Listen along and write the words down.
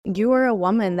you are a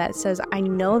woman that says, I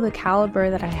know the caliber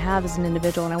that I have as an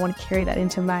individual and I want to carry that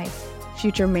into my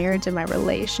future marriage and my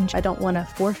relationship. I don't want to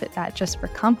forfeit that just for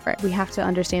comfort. We have to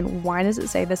understand, why does it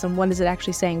say this, and what is it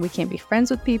actually saying? We can't be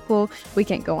friends with people. We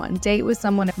can't go on a date with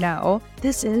someone. No,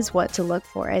 this is what to look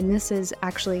for. And this is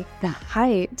actually the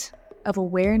height of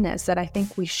awareness that I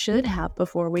think we should have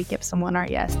before we give someone our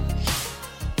yes.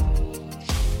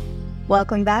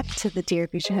 Welcome back to the Dear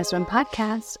Future Husband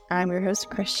podcast. I'm your host,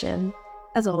 Christian.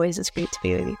 As always, it's great to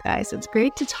be with you guys. It's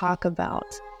great to talk about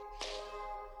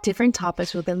different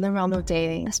topics within the realm of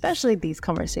dating, especially these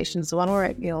conversations, the one where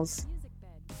it feels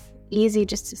easy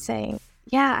just to say,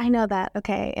 yeah, I know that,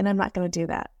 okay, and I'm not going to do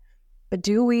that. But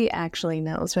do we actually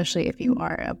know, especially if you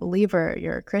are a believer,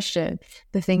 you're a Christian,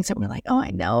 the things that we're like, oh,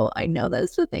 I know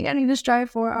that's the thing I need to strive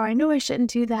for, or I know I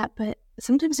shouldn't do that. But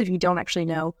sometimes if you don't actually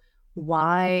know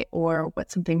why or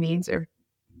what something means, or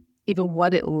even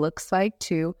what it looks like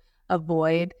to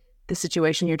avoid the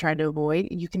situation you're trying to avoid,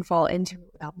 you can fall into it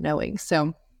without knowing. So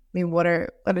I mean, what are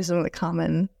some of the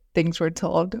common things we're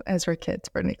told as we're kids,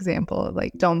 for an example,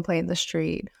 like don't play in the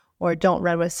street or don't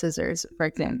run with scissors, for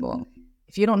example.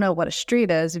 If you don't know what a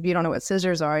street is, if you don't know what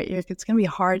scissors are, it's going to be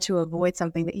hard to avoid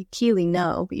something that you keenly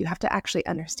know, but you have to actually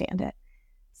understand it.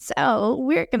 So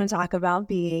we're going to talk about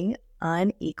being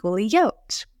unequally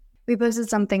yoked. We posted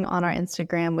something on our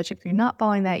Instagram, which if you're not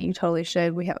following that, you totally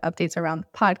should. We have updates around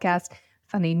the podcast,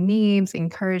 funny memes,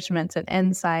 encouragements, and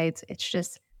insights. It's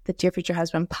just the Dear Future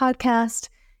Husband podcast.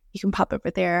 You can pop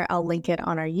over there. I'll link it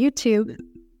on our YouTube.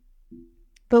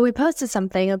 But we posted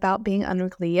something about being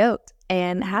unequally yoked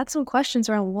and had some questions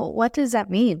around, well, what does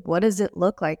that mean? What does it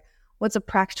look like? What's a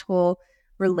practical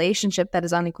relationship that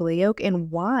is unequally yoked, and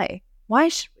why? Why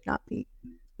should we not be?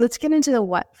 Let's get into the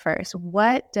what first.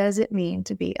 What does it mean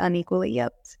to be unequally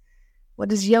yoked? What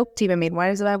does yoked even mean? Why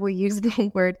does the Bible use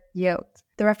the word yoked?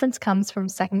 The reference comes from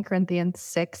 2 Corinthians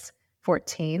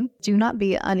 6:14. Do not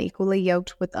be unequally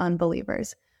yoked with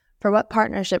unbelievers. For what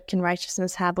partnership can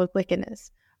righteousness have with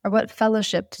wickedness? Or what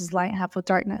fellowship does light have with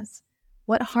darkness?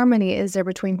 What harmony is there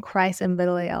between Christ and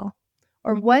Belial?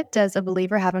 Or what does a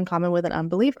believer have in common with an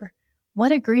unbeliever?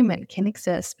 What agreement can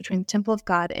exist between the temple of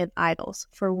God and idols?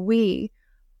 For we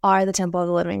are the temple of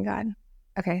the living God.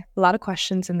 Okay, a lot of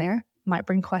questions in there. Might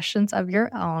bring questions of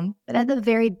your own. But at the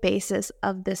very basis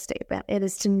of this statement, it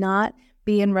is to not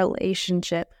be in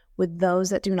relationship with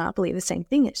those that do not believe the same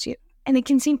thing as you. And it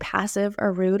can seem passive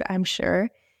or rude, I'm sure.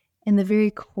 In the very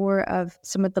core of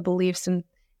some of the beliefs and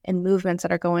movements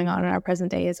that are going on in our present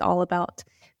day is all about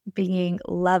being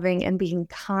loving and being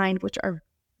kind, which are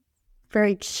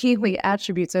very key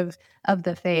attributes of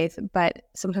the faith. But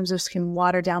sometimes this can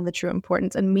water down the true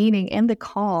importance and meaning and the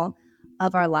call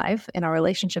of our life and our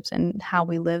relationships and how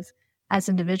we live as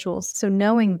individuals. So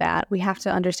knowing that, we have to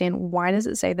understand, why does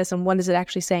it say this, and what is it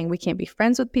actually saying? We can't be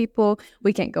friends with people.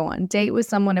 We can't go on a date with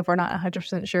someone if we're not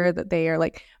 100% sure that they are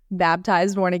like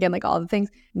baptized, born again, like all the things.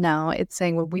 No, it's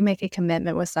saying when we make a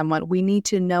commitment with someone, we need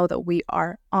to know that we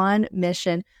are on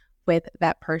mission with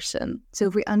that person. So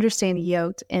if we understand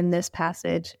yoked in this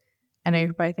passage, I know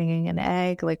you're probably thinking an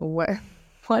egg, like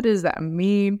what does that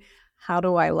mean? How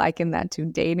do I liken that to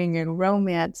dating and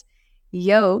romance?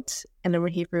 Yoked, and the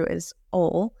word Hebrew is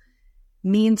ol,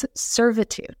 means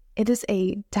servitude. It is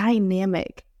a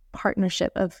dynamic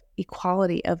partnership of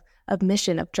equality, of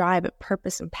mission, of drive, of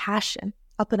purpose, and passion.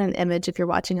 I'll put an image if you're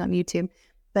watching on YouTube,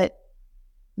 but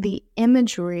the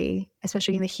imagery,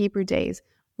 especially in the Hebrew days,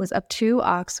 was of two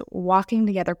ox walking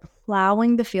together,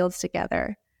 plowing the fields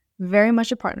together, very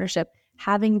much a partnership,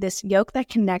 having this yoke that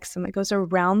connects them, that goes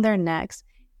around their necks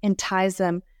and ties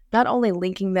them, not only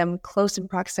linking them close in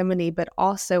proximity, but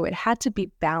also it had to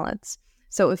be balanced.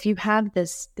 So if you have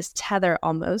this tether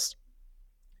almost,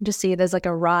 just see it as like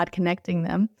a rod connecting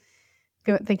them,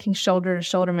 thinking shoulder to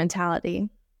shoulder mentality.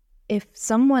 If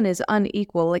someone is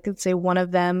unequal, like let's say one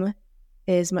of them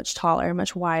is much taller,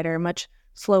 much wider, much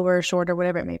slower, shorter,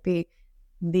 whatever it may be,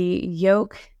 the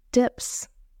yoke dips.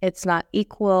 It's not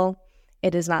equal.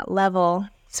 It is not level.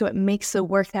 So it makes the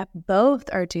work that both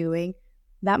are doing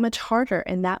that much harder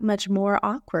and that much more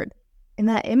awkward. And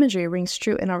that imagery rings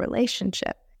true in our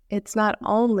relationship. It's not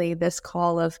only this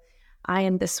call of, I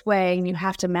am this way and you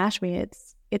have to match me.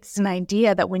 It's an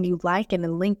idea that when you liken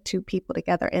and link two people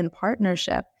together in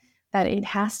partnership, that it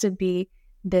has to be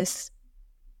this,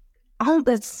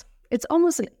 it's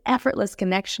almost an effortless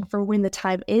connection for when the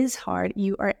time is hard,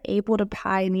 you are able to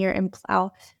pioneer and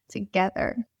plow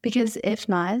together. Because if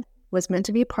not, what's meant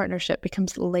to be a partnership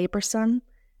becomes laborsome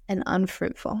and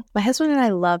unfruitful. My husband and I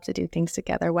love to do things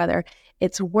together, whether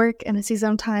it's work in a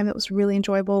season of time that was really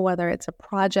enjoyable, whether it's a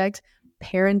project,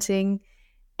 parenting,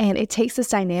 And it takes this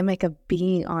dynamic of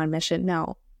being on mission.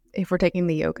 Now, if we're taking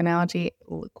the yoke analogy,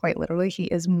 quite literally, he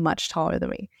is much taller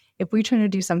than me. If we try to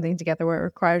do something together where it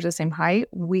requires the same height,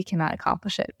 we cannot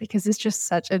accomplish it because it's just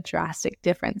such a drastic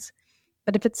difference.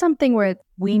 But if it's something where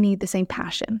we need the same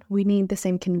passion, we need the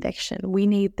same conviction, we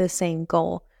need the same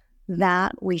goal,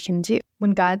 that we can do.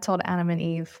 When God told Adam and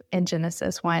Eve in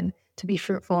Genesis 1 to be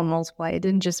fruitful and multiply, it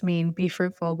didn't just mean be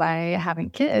fruitful by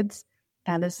having kids.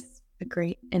 That is a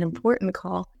great and important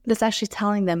call. But it's actually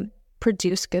telling them,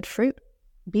 produce good fruit,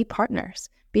 be partners,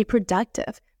 be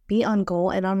productive, be on goal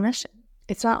and on mission.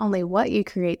 It's not only what you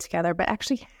create together, but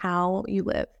actually how you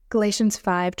live. Galatians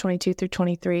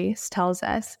 5:22-23 tells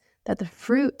us that the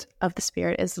fruit of the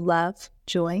Spirit is love,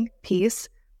 joy, peace,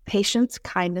 patience,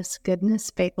 kindness,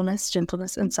 goodness, faithfulness,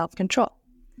 gentleness, and self-control.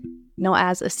 Now,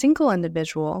 as a single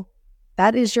individual,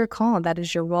 that is your call, that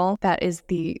is your role, that is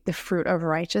the fruit of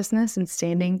righteousness and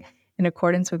standing in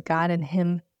accordance with God and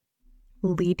Him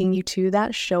leading you to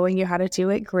that, showing you how to do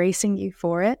it, gracing you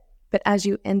for it. But as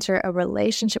you enter a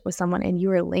relationship with someone and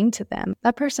you are linked to them,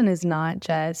 that person is not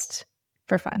just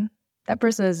for fun. That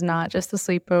person is not just the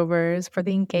sleepovers, for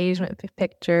the engagement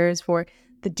pictures, for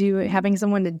having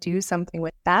someone to do something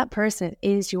with. That person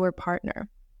is your partner.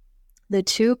 The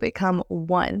two become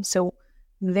one. So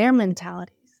their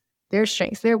mentalities, their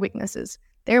strengths, their weaknesses,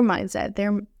 their mindset,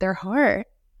 their heart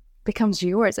becomes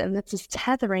yours. And it's this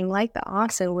tethering like the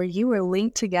oxen where you are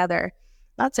linked together.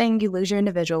 Not saying you lose your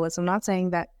individualism, not saying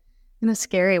that in a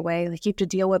scary way, like you have to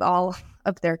deal with all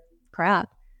of their crap,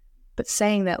 but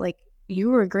saying that like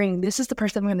you are agreeing, this is the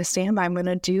person I'm going to stand by, I'm going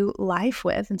to do life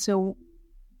with. And so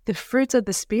the fruits of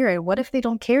the Spirit, what if they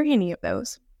don't carry any of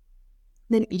those?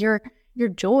 Then your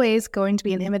joy is going to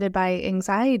be inhibited by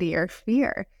anxiety or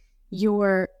fear.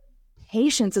 Your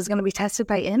patience is going to be tested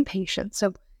by impatience.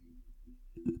 So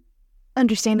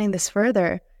understanding this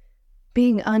further,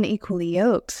 being unequally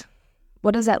yoked,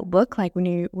 what does that look like when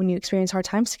you experience hard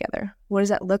times together? What does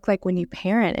that look like when you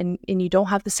parent and you don't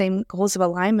have the same goals of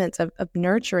alignments of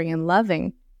nurturing and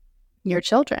loving your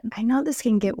children? I know this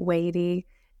can get weighty,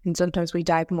 and sometimes we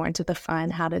dive more into the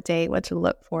fun, how to date, what to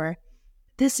look for.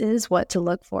 This is what to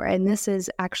look for, and this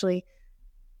is actually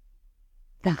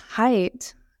the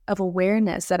height of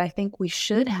awareness that I think we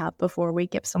should have before we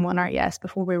give someone our yes,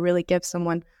 before we really give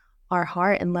someone our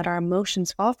heart and let our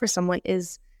emotions fall for someone,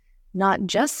 is not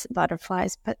just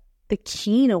butterflies, but the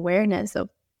keen awareness of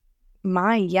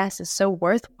my yes is so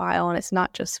worthwhile, and it's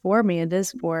not just for me, it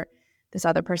is for this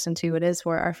other person too. It is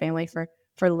for our family,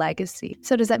 for legacy.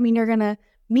 So does that mean you're going to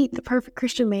meet the perfect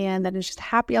Christian man that is just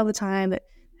happy all the time, that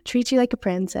treats you like a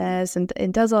princess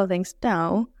and does all the things?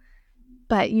 No,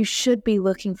 but you should be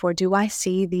looking for, do I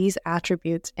see these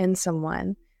attributes in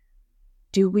someone?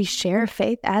 Do we share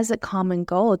faith as a common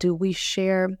goal? Do we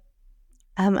share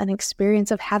an experience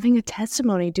of having a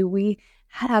testimony? Do we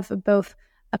have both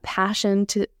a passion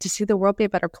to see the world be a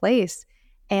better place?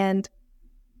 And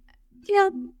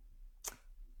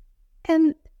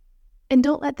and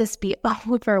don't let this be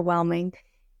overwhelming.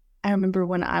 I remember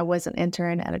when I was an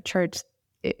intern at a church,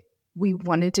 we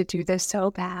wanted to do this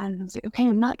so bad. I was like, okay,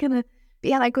 I'm not going to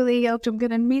be unequally yoked. I'm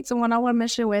going to meet someone I want to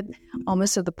mission with.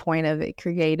 Almost to the point of it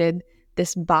created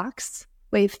this box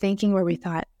way of thinking where we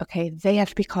thought, okay, they have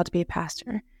to be called to be a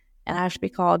pastor, and I have to be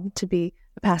called to be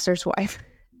a pastor's wife.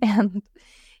 And,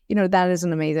 that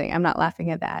isn't amazing. I'm not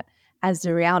laughing at that as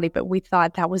the reality, but we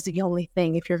thought that was the only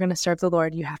thing. If you're going to serve the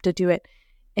Lord, you have to do it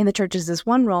in the church as this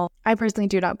one role. I personally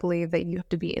do not believe that you have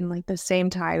to be in like the same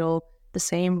title, the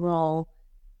same role,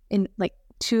 in like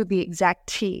to the exact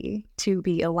T to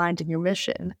be aligned in your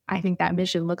mission. I think that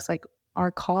mission looks like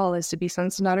our call is to be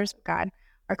sons and daughters of God.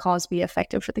 Our call is to be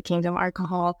effective for the kingdom. Our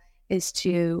call is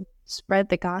to spread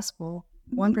the gospel.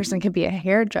 One person could be a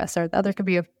hairdresser. The other could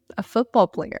be a football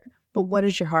player. But what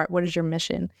is your heart? What is your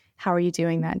mission? How are you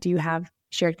doing that? Do you have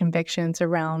shared convictions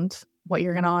around what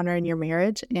you're going to honor in your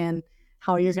marriage and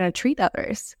how you're going to treat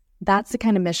others? That's the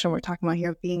kind of mission we're talking about here,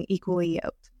 of being equally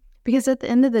yoked. Because at the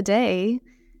end of the day,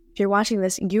 if you're watching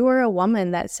this, you are a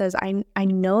woman that says, I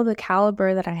know the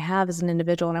caliber that I have as an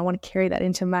individual, and I want to carry that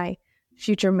into my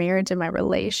future marriage and my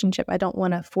relationship. I don't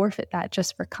want to forfeit that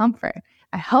just for comfort.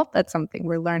 I hope that's something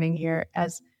we're learning here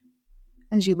as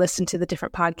you listen to the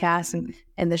different podcasts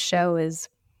and the show is,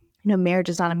 marriage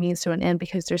is not a means to an end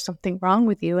because there's something wrong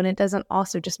with you. And it doesn't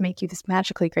also just make you this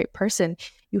magically great person.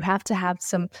 You have to have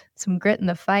some grit in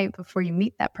the fight before you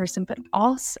meet that person. But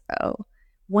also,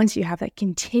 once you have that,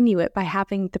 continue it by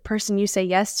having the person you say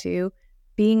yes to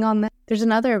being on that. There's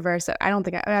another verse that I don't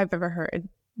think I've ever heard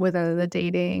within the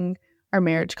dating or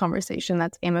marriage conversation.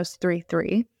 That's Amos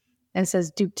 3:3. And it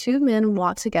says, do two men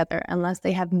walk together unless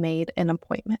they have made an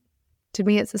appointment? To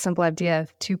me, it's a simple idea.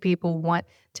 If two people want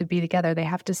to be together, they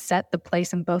have to set the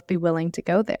place and both be willing to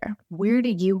go there. Where do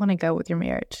you want to go with your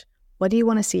marriage? What do you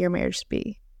want to see your marriage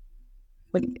be?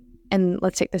 And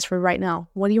let's take this for right now.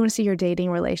 What do you want to see your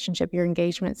dating relationship, your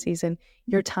engagement season,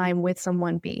 your time with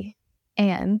someone be?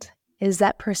 And is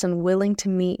that person willing to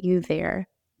meet you there?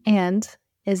 And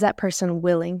is that person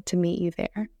willing to meet you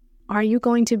there? Are you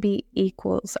going to be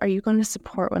equals? Are you going to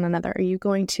support one another? Are you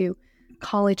going to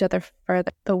call each other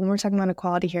further? But when we're talking about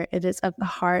equality here, it is of the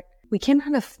heart. We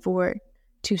cannot afford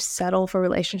to settle for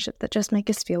relationships that just make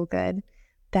us feel good,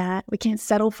 that we can't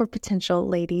settle for potential,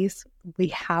 ladies. We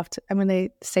have to, I'm going to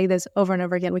say this over and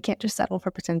over again. We can't just settle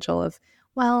for potential of,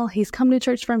 well, he's come to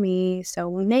church for me,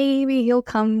 so maybe he'll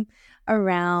come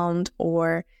around,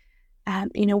 or,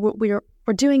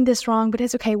 we're doing this wrong, but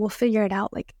it's okay. We'll figure it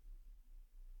out. Like,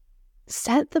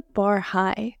 set the bar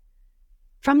high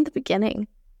from the beginning.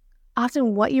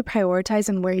 Often what you prioritize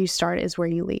and where you start is where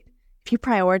you lead. If you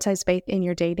prioritize faith in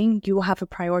your dating, you will have to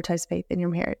prioritize faith in your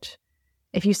marriage.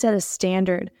 If you set a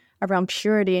standard around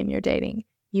purity in your dating,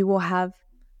 you will have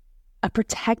a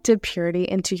protective purity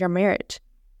into your marriage.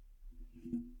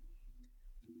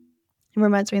 It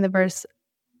reminds me of the verse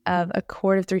of a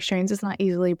cord of 3 strands is not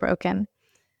easily broken.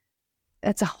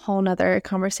 That's a whole nother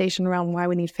conversation around why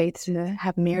we need faith to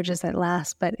have marriages that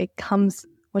last, but it comes,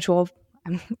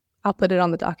 I'll put it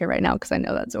on the docket right now because I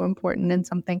know that's so important and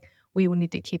something we will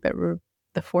need to keep at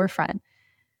the forefront.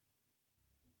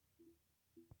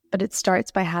 But it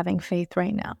starts by having faith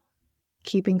right now,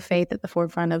 keeping faith at the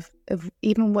forefront of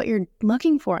even what you're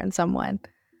looking for in someone.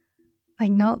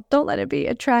 Like, no, don't let it be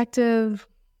attractive,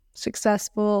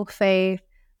 successful, faith.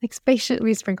 Like, faith should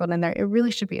be sprinkled in there. It really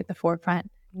should be at the forefront,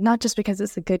 not just because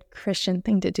it's a good Christian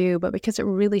thing to do, but because it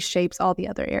really shapes all the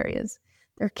other areas.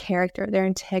 Their character, their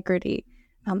integrity,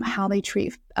 how they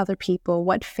treat other people,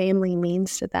 what family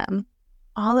means to them.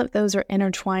 All of those are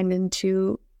intertwined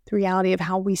into the reality of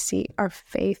how we see our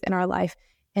faith and our life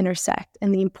intersect,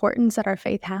 and the importance that our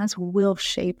faith has will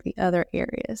shape the other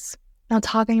areas. Now,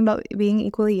 talking about being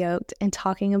equally yoked and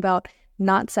talking about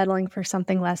not settling for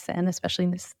something less than, especially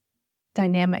in this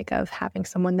dynamic of having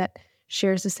someone that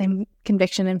shares the same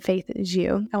conviction and faith as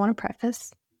you, I want to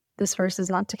preface this verse is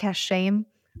not to cast shame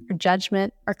or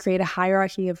judgment or create a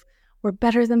hierarchy of we're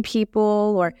better than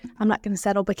people, or I'm not going to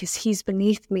settle because he's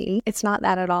beneath me. It's not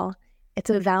that at all. It's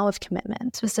a vow of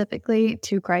commitment, specifically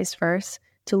to Christ first,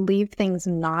 to leave things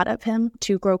not of him,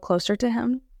 to grow closer to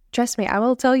him. Trust me, I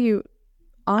will tell you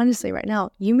honestly right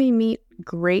now, you may meet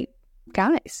great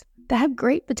guys that have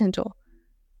great potential,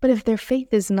 but if their faith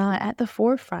is not at the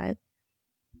forefront,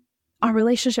 our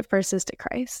relationship first is to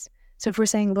Christ. So if we're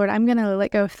saying, Lord, I'm going to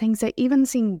let go of things that even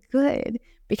seem good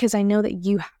because I know that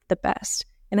you have the best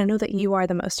and I know that you are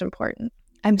the most important.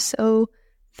 I'm so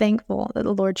thankful that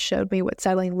the Lord showed me what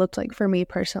settling looked like for me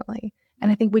personally.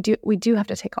 And I think we do have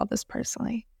to take all this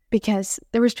personally, because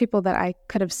there was people that I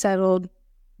could have settled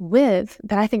with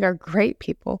that I think are great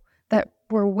people that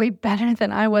were way better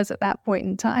than I was at that point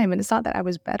in time. And it's not that I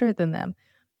was better than them,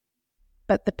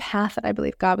 but the path that I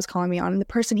believe God was calling me on and the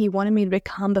person he wanted me to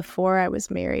become before I was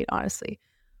married, honestly,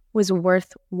 was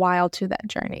worthwhile to that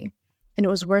journey. And it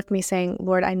was worth me saying,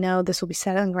 Lord, I know this will be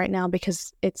settling right now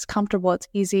because it's comfortable, it's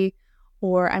easy,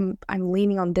 or I'm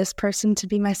leaning on this person to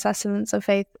be my sustenance of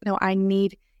faith. No, I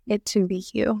need it to be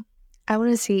you. I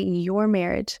want to see your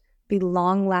marriage be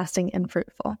long-lasting and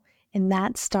fruitful. And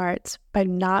that starts by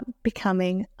not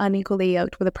becoming unequally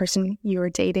yoked with a person you are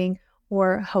dating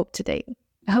or hope to date.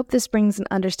 I hope this brings an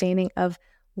understanding of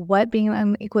what being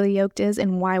unequally yoked is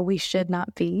and why we should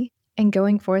not be. And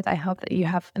going forth, I hope that you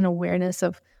have an awareness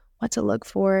of what to look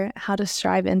for, how to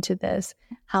strive into this,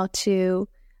 how to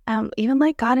even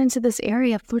let God into this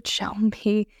area. Lord, show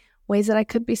me ways that I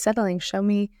could be settling. Show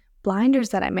me blinders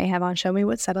that I may have on. Show me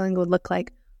what settling would look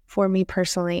like for me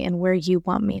personally and where you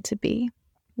want me to be.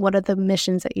 What are the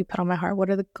missions that you put on my heart? What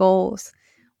are the goals?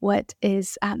 What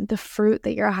is the fruit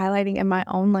that you're highlighting in my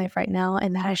own life right now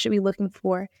and that I should be looking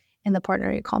for in the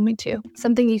partner you call me to?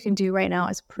 Something you can do right now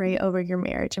is pray over your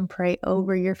marriage and pray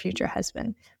over your future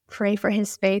husband. Pray for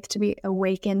his faith to be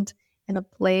awakened and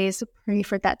ablaze. Pray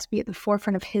for that to be at the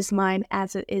forefront of his mind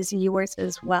as it is yours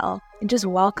as well. And just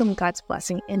welcome God's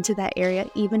blessing into that area,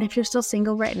 even if you're still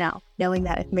single right now, knowing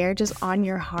that if marriage is on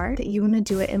your heart, that you want to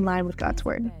do it in line with God's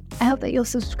word. I hope that you'll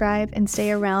subscribe and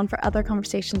stay around for other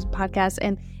conversations and podcasts.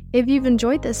 And if you've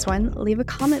enjoyed this one, leave a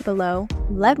comment below.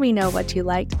 Let me know what you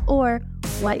liked or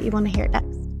what you want to hear next.